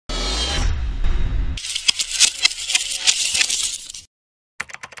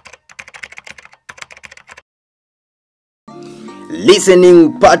listening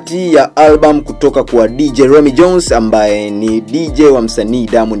party ya album kutoka kwa DJ Romy Jons ambaye ni DJ wa Msanii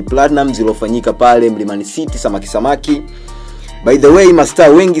Diamond Platnumz uliofanyika pale Mlimani City samaki. By the way, mastaa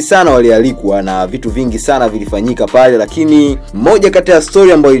wengi sana walialikwa na vitu vingi sana vilifanyika pale, lakini moja kati ya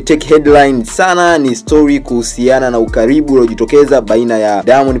story ambayo ilitake headline sana ni story kuhusiana na ukaribu uliojitokeza baina ya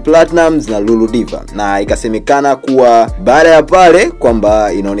Diamond Platnumz na LULU Diva, na ikasemekana kuwa baada ya pale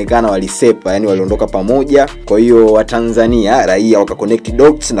kwamba inaonekana walisepa, yani waliondoka pamoja. Kwa hiyo wa Tanzania raia wakaconnect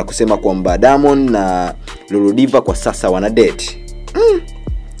dots na kusema kwamba Diamond na LULU Diva kwa sasa wana date.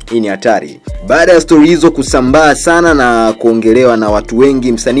 Hii ni hatari. Baada ya story hizo kusambaa sana na kuongelewa na watu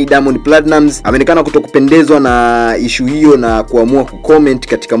wengi, msanii Diamond Platnumz ameonekana kutokupendezwa na issue hiyo na kuamua kucomment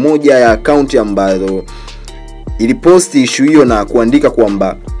katika moja ya account ambazo iliposti issue hiyo na kuandika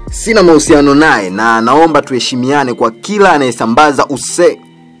kwamba sina mahusiano naye na naomba tuheshimiane kwa kila anayesambaza use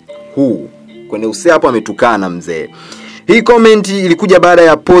huu. Kwenye use hapo ametukana mzee. Hii comment ilikuja baada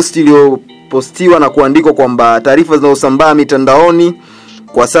ya post iliyopostiwa na kuandikwa kwamba taarifa zinazosambaa mitandaoni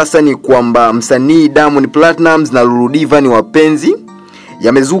kwa sasa ni kwamba msanii Diamond Platnumz na LULU Diva ni wapenzi.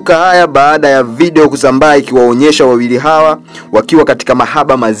 Yamezuka haya baada ya video kusambaa ikiwaonyesha wawili hawa wakiwa katika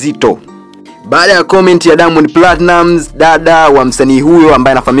mahaba mazito. Baada ya comment ya Diamond Platnumz, dada wa msanii huyo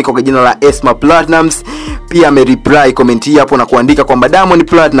ambaye anafahamika kwa jina la Esma Platnumz pia amereply comment hii hapo na kuandika kwamba Diamond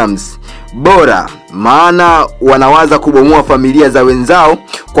Platnumz bora, maana wanawaza kubomoa familia za wenzao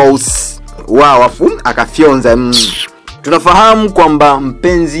kwa wafu akafyonza. Tunafahamu kwamba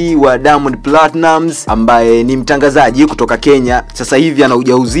mpenzi wa Diamond Platnumz ambaye ni mtangazaji kutoka Kenya sasa hivi ana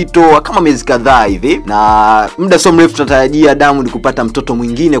ujauzito wa kama miezi kadhaa hivi, na muda so mrefu tunatarajia Diamond kupata mtoto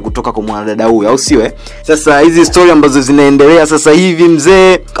mwingine kutoka kwa mwanadada huyo, au siwe? Sasa hizi story ambazo zinaendelea sasa hivi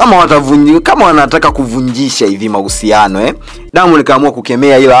mzee, kama wanataka kuvunjisha hivi mahusiano Diamond kaamua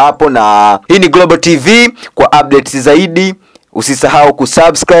kukemea ila hapo. Na hii ni Global TV. Kwa updates zaidi usisahau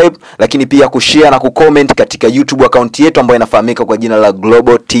kusubscribe, lakini pia kushare na kucomment katika YouTube account yetu ambayo inafahamika kwa jina la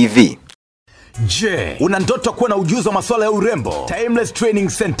Global TV. Je, una ndoto kuwa na ujuzi wa masuala ya urembo? Timeless Training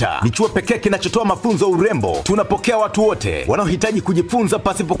Center ni chuo pekee kinachotoa mafunzo ya urembo. Tunapokea watu wote wanaohitaji kujifunza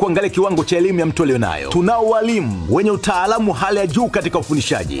pasipo kuangalia kiwango cha elimu ya mtu alionayo. Tunao walimu wenye utaalamu hali ya juu katika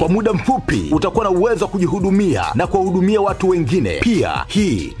ufundishaji. Kwa muda mfupi utakuwa na uwezo wa kujihudumia na kuwahudumia watu wengine. Pia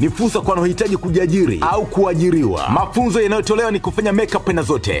hii ni fursa kwa wanaohitaji kujiajiri au kuajiriwa. Mafunzo yanayotolewa ni kufanya makeup na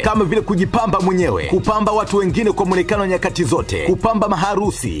zote, kama vile kujipamba mwenyewe, kupamba watu wengine kwa muonekano nyakati zote, kupamba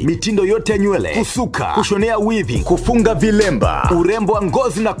maharusi, mitindo yote ya nywele, kusuka, kushonea weaving, kufunga vilemba, urembo wa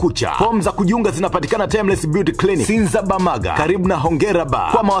ngozi na kucha. Form za kujiunga zinapatikana Timeless Beauty Clinic, Sinza Bamaga, karibu na Hongera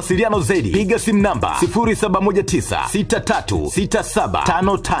Bar. Kwa mawasiliano zaidi piga simu namba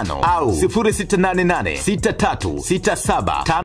 0719636755 au 0688636755.